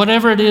 or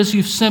whatever it is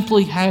you've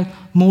simply had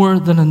more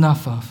than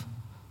enough of.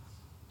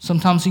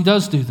 Sometimes he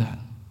does do that,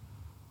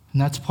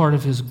 and that's part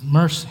of his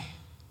mercy.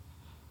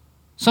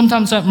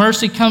 Sometimes that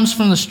mercy comes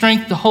from the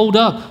strength to hold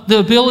up, the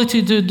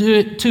ability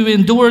to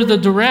endure the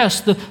duress,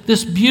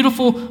 this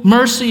beautiful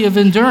mercy of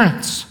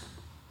endurance.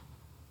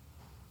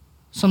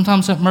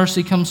 Sometimes that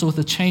mercy comes with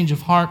a change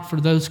of heart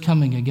for those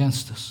coming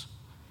against us.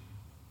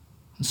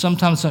 And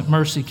sometimes that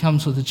mercy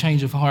comes with a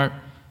change of heart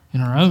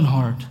in our own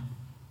heart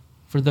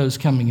for those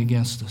coming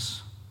against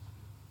us.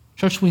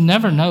 Church, we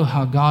never know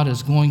how God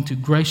is going to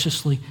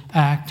graciously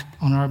act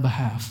on our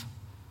behalf,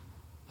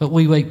 but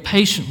we wait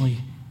patiently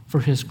for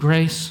his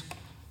grace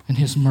and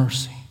his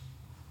mercy.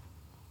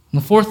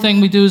 And the fourth thing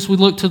we do is we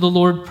look to the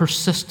Lord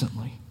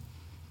persistently.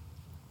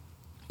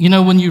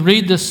 When you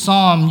read this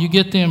psalm, you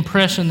get the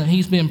impression that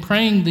he's been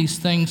praying these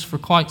things for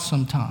quite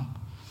some time.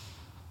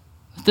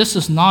 This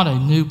is not a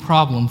new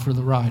problem for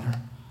the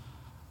writer.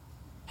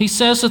 He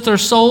says that their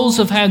souls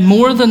have had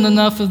more than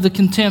enough of the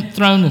contempt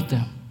thrown at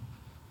them.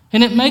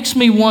 And it makes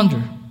me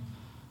wonder,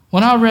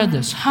 when I read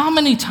this, how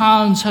many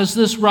times has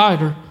this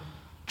writer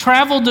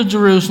traveled to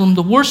Jerusalem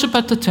to worship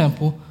at the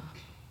temple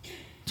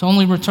to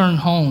only return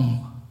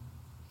home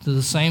to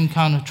the same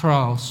kind of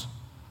trials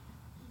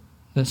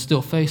that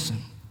still face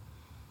him?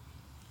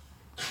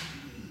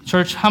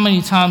 Church, how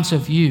many times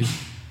have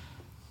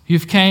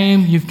you've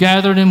came, you've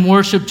gathered in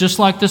worship just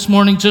like this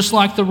morning, just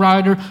like the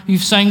writer,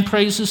 you've sang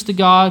praises to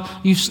God,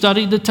 you've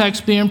studied the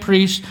text being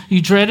preached,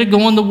 you dreaded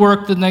going to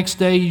work the next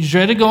day, you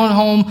dreaded going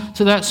home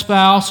to that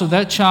spouse or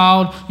that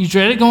child, you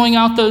dreaded going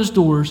out those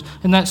doors,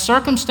 and that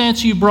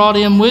circumstance you brought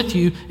in with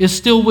you is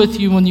still with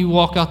you when you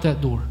walk out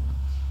that door.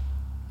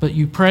 But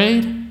you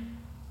prayed,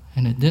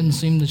 and it didn't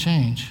seem to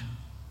change.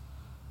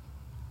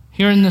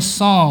 Here in this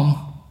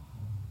psalm,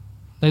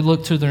 they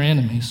look to their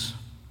enemies.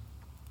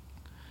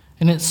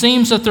 And it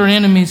seems that their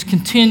enemies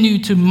continue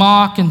to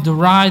mock and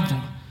deride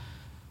them.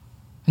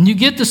 And you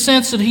get the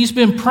sense that he's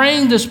been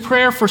praying this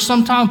prayer for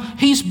some time.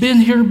 He's been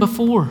here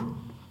before.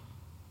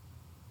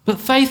 But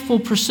faithful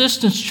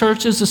persistence,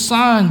 church, is a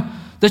sign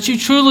that you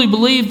truly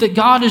believe that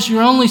God is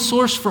your only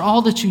source for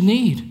all that you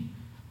need.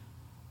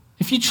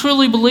 if you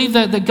truly believe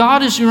that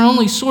God is your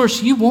only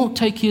source, you won't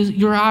take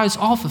your eyes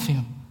off of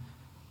him.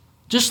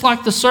 Just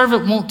like the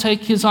servant won't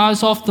take his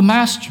eyes off the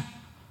master.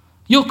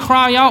 You'll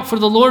cry out for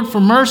the Lord for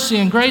mercy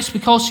and grace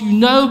because you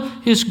know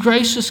his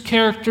gracious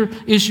character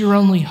is your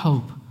only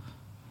hope.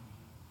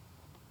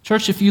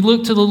 Church, if you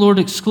look to the Lord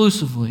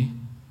exclusively,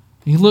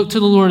 you look to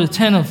the Lord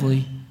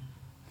attentively,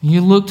 and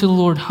you look to the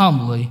Lord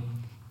humbly,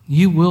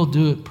 you will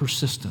do it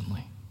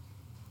persistently.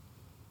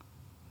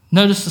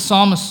 Notice the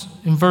psalmist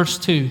in verse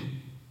 2.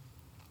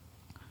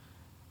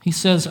 He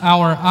says,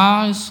 our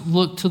eyes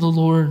look to the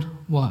Lord,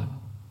 what?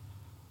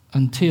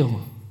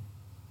 Until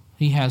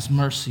he has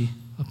mercy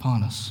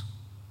upon us.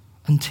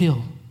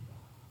 Until.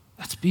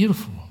 That's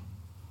beautiful.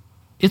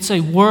 It's a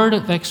word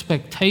of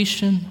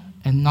expectation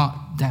and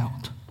not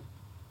doubt.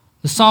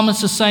 The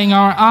psalmist is saying,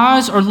 our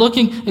eyes are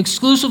looking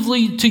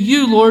exclusively to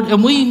you, Lord,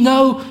 and we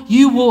know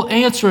you will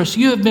answer us.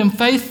 You have been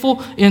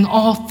faithful in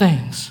all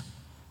things.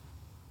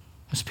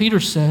 As Peter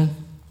said,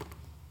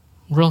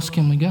 where else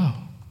can we go?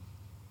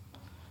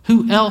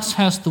 Who else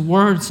has the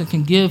words that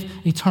can give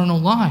eternal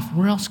life?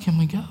 Where else can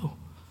we go?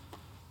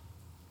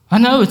 I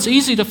know it's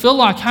easy to feel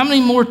like, how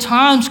many more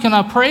times can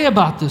I pray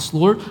about this,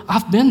 Lord?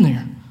 I've been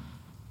there.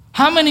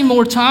 How many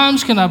more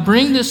times can I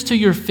bring this to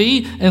your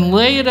feet and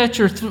lay it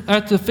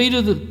at the feet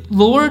of the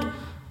Lord?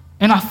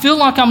 And I feel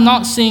like I'm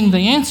not seeing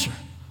the answer.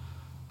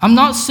 I'm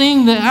not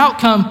seeing the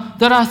outcome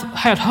that I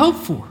had hoped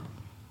for.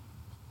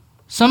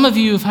 Some of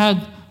you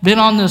have been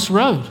on this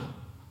road.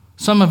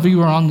 Some of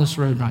you are on this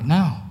road right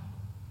now.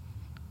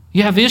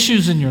 You have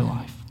issues in your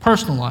life,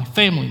 personal life,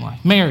 family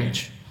life,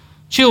 marriage,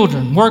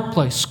 children,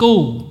 workplace,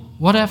 school,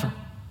 whatever.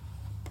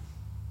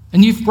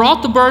 And you've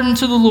brought the burden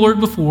to the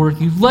Lord before,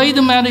 you've laid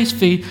them at his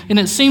feet, and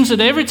it seems that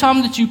every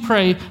time that you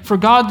pray for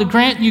God to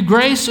grant you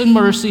grace and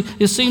mercy,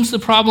 it seems the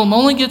problem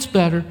only gets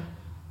better,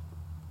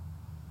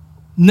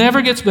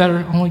 never gets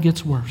better, only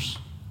gets worse.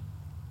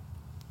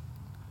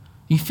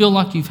 You feel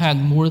like you've had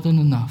more than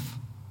enough,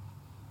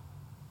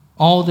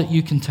 all that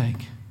you can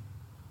take.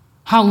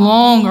 How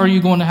long are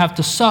you going to have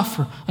to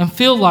suffer and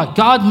feel like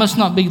God must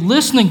not be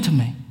listening to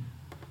me?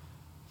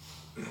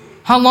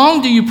 How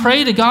long do you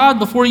pray to God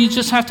before you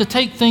just have to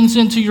take things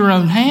into your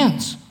own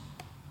hands?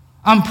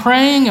 I'm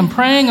praying and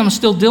praying. I'm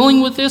still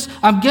dealing with this.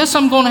 I guess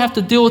I'm going to have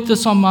to deal with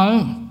this on my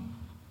own.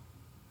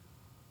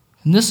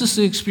 And this is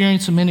the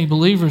experience of many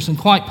believers and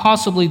quite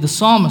possibly the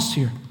psalmist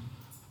here.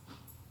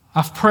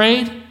 I've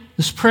prayed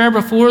this prayer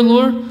before,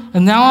 Lord,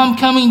 and now I'm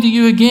coming to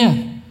you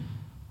again.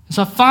 As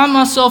I find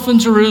myself in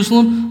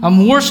Jerusalem,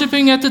 I'm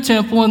worshiping at the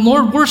temple, and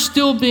Lord, we're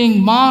still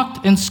being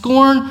mocked and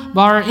scorned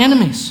by our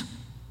enemies.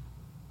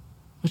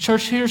 But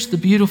church, here's the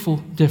beautiful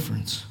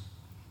difference.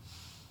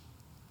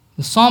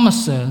 The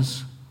psalmist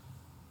says,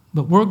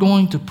 but we're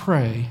going to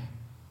pray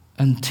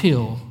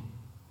until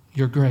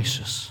you're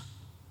gracious.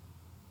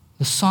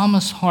 The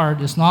psalmist's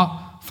heart is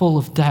not full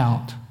of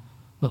doubt,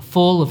 but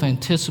full of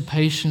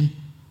anticipation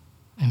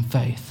and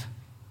faith.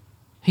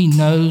 He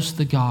knows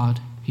the God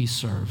he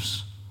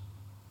serves.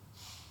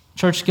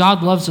 Church,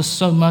 God loves us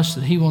so much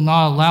that he will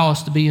not allow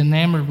us to be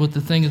enamored with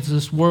the things of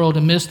this world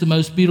and miss the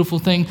most beautiful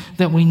thing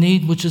that we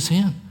need, which is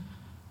him.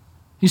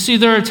 You see,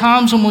 there are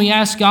times when we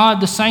ask God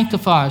to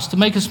sanctify us, to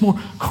make us more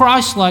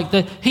Christ-like,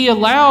 that he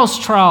allows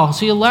trials,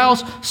 he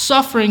allows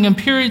suffering and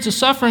periods of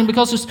suffering,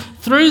 because it's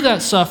through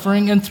that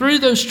suffering and through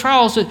those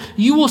trials that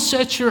you will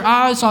set your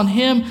eyes on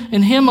him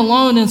and him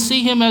alone and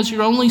see him as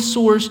your only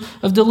source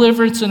of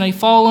deliverance in a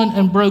fallen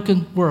and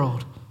broken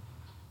world.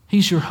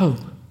 He's your hope.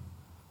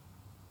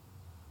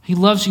 He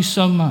loves you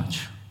so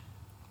much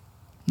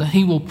that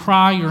he will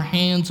pry your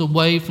hands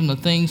away from the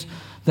things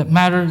that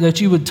matter, that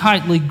you would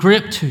tightly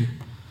grip to,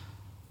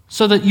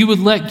 so that you would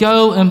let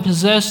go and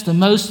possess the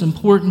most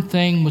important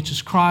thing, which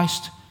is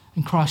Christ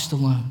and Christ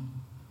alone.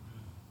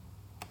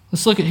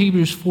 Let's look at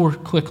Hebrews 4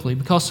 quickly,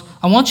 because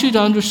I want you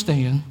to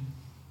understand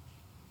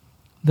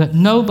that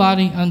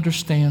nobody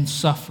understands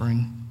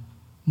suffering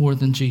more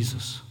than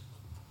Jesus.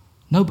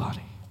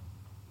 Nobody.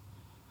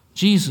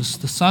 Jesus,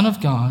 the Son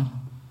of God,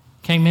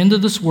 came into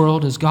this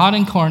world as God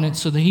incarnate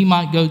so that he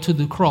might go to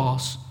the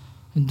cross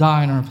and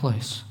die in our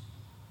place.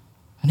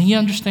 And he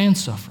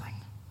understands suffering.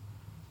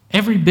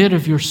 Every bit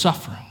of your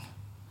suffering.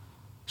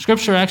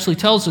 Scripture actually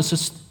tells us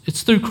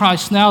it's through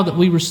Christ now that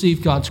we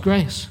receive God's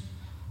grace.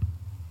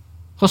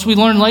 Plus, we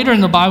learn later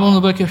in the Bible, in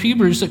the book of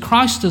Hebrews, that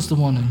Christ is the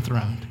one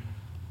enthroned.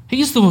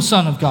 He's the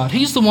Son of God.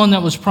 He's the one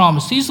that was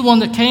promised. He's the one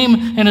that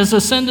came and has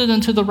ascended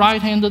into the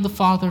right hand of the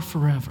Father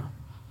forever.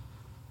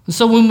 And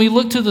so when we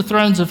look to the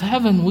thrones of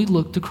heaven, we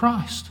look to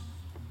Christ.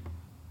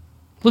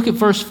 Look at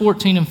verse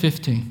 14 and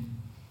 15.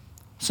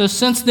 It says,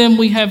 since then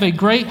we have a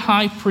great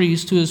high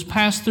priest who has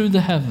passed through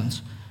the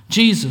heavens,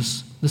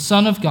 Jesus, the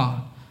Son of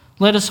God.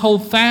 Let us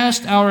hold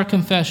fast our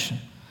confession.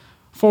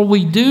 For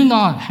we do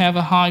not have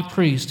a high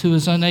priest who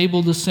is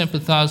unable to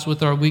sympathize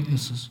with our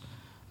weaknesses,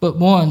 but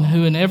one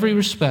who in every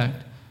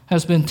respect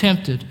has been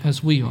tempted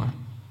as we are,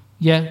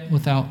 yet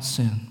without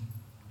sin.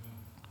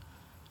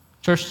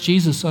 Church,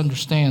 Jesus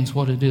understands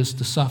what it is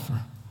to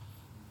suffer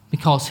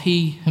because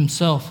he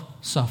himself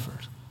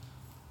suffered.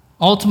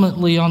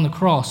 ultimately on the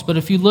cross. But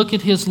if you look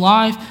at his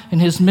life and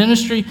his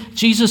ministry,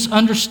 Jesus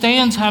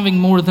understands having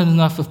more than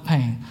enough of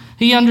pain.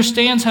 He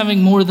understands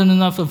having more than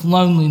enough of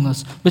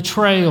loneliness,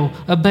 betrayal,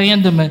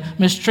 abandonment,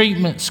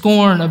 mistreatment,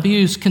 scorn,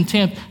 abuse,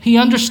 contempt. He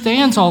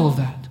understands all of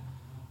that.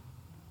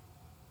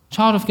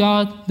 Child of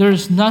God, there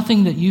is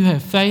nothing that you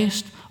have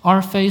faced,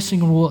 are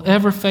facing, or will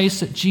ever face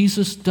that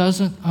Jesus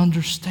doesn't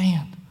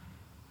understand.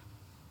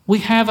 We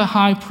have a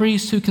high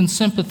priest who can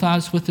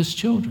sympathize with his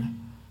children.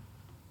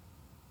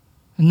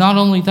 And not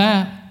only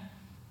that,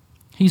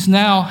 he's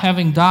now,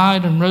 having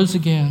died and rose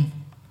again,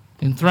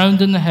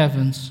 enthroned in the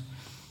heavens,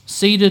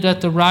 seated at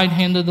the right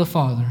hand of the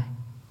Father.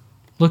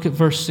 Look at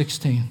verse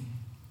 16.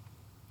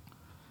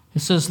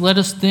 It says, "Let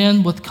us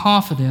then with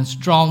confidence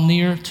draw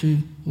near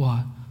to"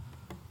 what?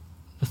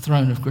 The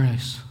throne of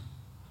grace.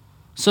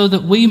 So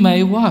that we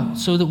may what?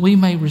 So that we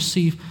may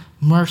receive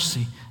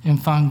mercy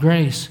and find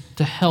grace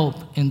to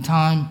help in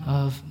time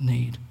of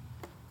need.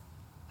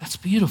 That's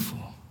beautiful.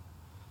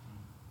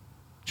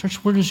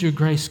 Church, where does your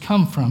grace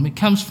come from? It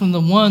comes from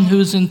the one who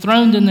is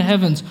enthroned in the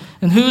heavens.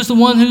 And who is the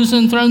one who's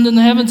enthroned in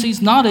the heavens?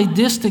 He's not a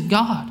distant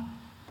God.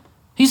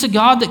 He's a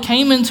God that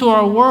came into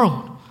our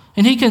world.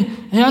 And he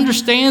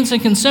understands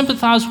and can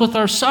sympathize with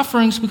our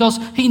sufferings because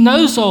he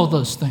knows all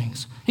those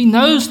things. He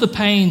knows the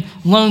pain,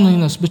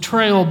 loneliness,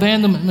 betrayal,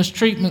 abandonment,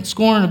 mistreatment,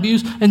 scorn,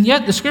 abuse. And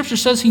yet the scripture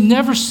says he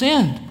never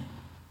sinned.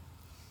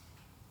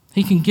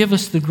 He can give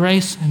us the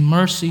grace and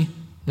mercy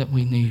that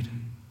we need.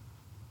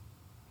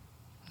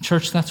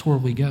 Church, that's where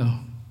we go.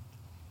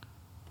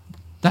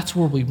 That's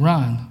where we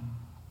run,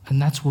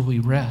 and that's where we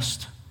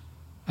rest,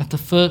 at the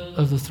foot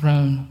of the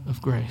throne of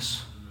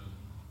grace.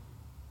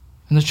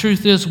 And the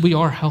truth is, we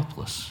are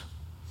helpless.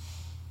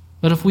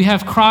 But if we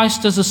have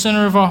Christ as the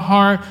center of our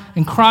heart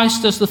and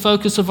Christ as the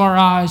focus of our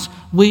eyes,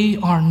 we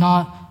are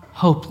not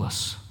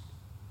hopeless.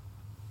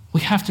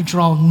 We have to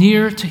draw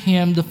near to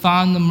him to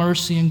find the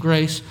mercy and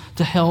grace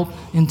to help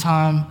in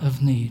time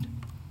of need.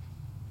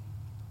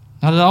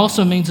 Now, that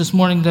also means this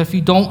morning that if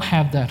you don't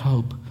have that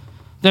hope,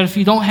 that if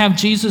you don't have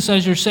Jesus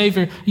as your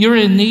Savior, you're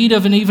in need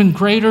of an even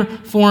greater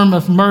form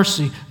of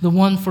mercy, the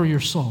one for your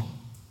soul.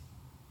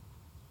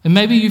 And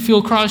maybe you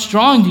feel Christ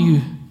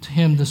drawing to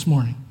him this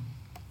morning.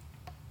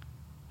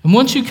 And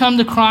once you come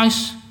to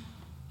Christ,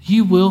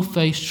 you will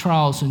face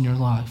trials in your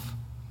life.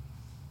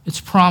 It's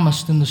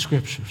promised in the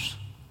scriptures.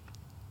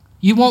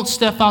 You won't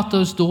step out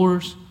those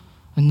doors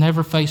and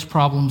never face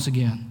problems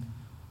again.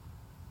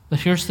 But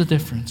here's the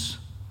difference.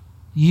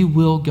 You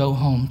will go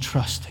home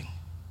trusting.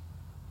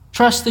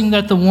 Trusting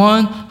that the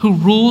one who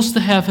rules the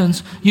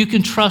heavens, you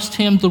can trust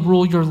him to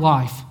rule your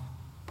life.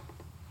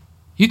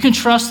 You can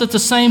trust that the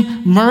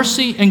same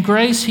mercy and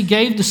grace he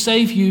gave to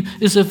save you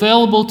is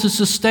available to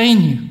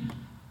sustain you.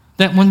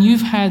 That when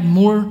you've had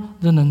more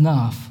than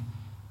enough,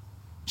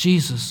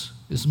 Jesus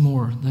is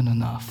more than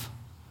enough.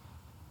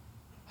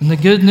 And the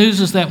good news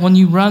is that when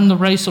you run the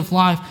race of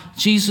life,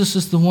 Jesus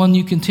is the one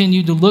you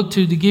continue to look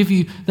to give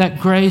you that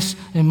grace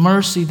and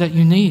mercy that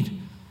you need.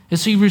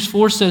 As Hebrews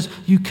 4 says,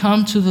 you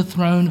come to the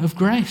throne of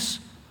grace.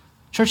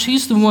 Church,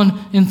 he's the one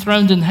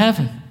enthroned in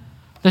heaven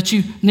that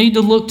you need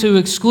to look to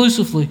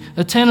exclusively,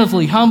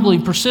 attentively, humbly,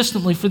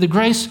 persistently for the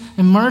grace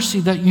and mercy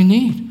that you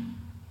need.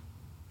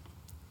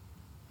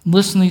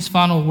 Listen to these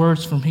final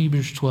words from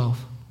Hebrews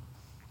 12.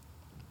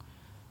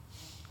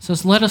 It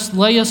says, "Let us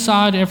lay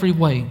aside every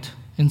weight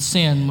and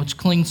sin which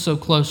clings so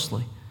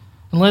closely,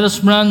 and let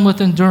us run with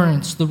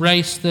endurance the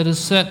race that is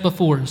set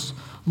before us,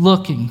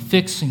 looking,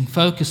 fixing,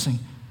 focusing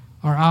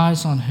our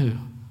eyes on who?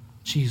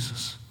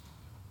 Jesus,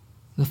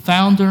 the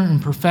founder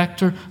and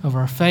perfecter of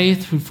our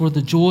faith, who for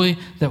the joy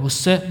that was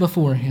set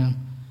before him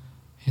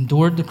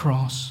endured the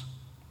cross,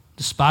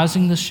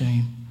 despising the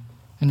shame,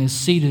 and is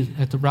seated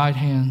at the right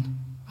hand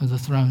of the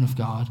throne of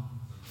God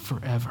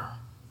forever."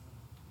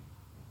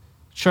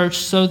 Church,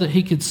 so that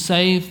he could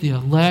save the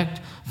elect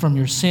from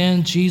your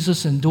sin,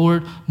 Jesus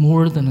endured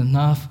more than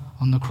enough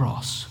on the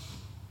cross.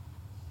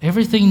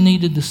 Everything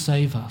needed to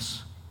save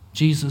us,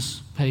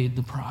 Jesus paid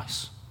the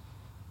price.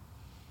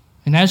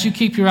 And as you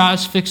keep your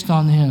eyes fixed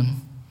on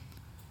him,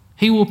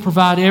 he will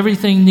provide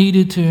everything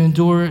needed to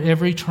endure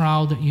every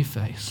trial that you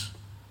face.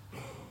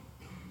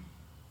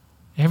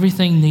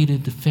 Everything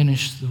needed to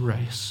finish the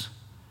race.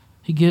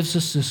 He gives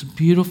us this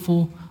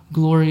beautiful,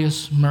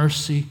 glorious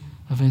mercy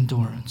of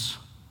endurance.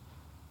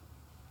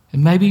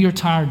 And maybe you're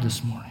tired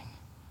this morning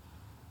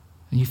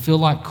and you feel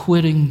like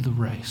quitting the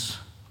race.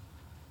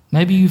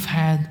 Maybe you've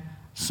had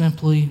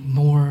simply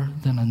more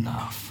than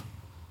enough.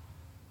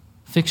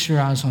 Fix your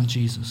eyes on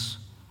Jesus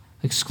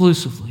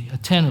exclusively,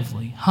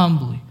 attentively,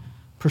 humbly,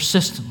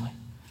 persistently,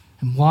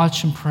 and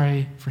watch and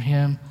pray for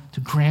him to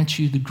grant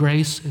you the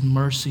grace and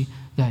mercy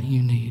that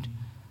you need.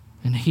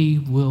 And he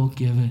will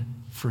give it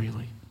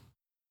freely.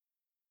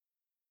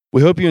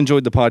 We hope you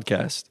enjoyed the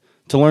podcast.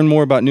 To learn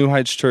more about New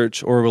Heights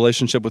Church or a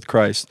relationship with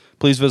Christ,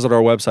 please visit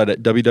our website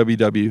at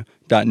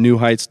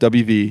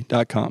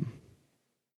www.newheightswv.com.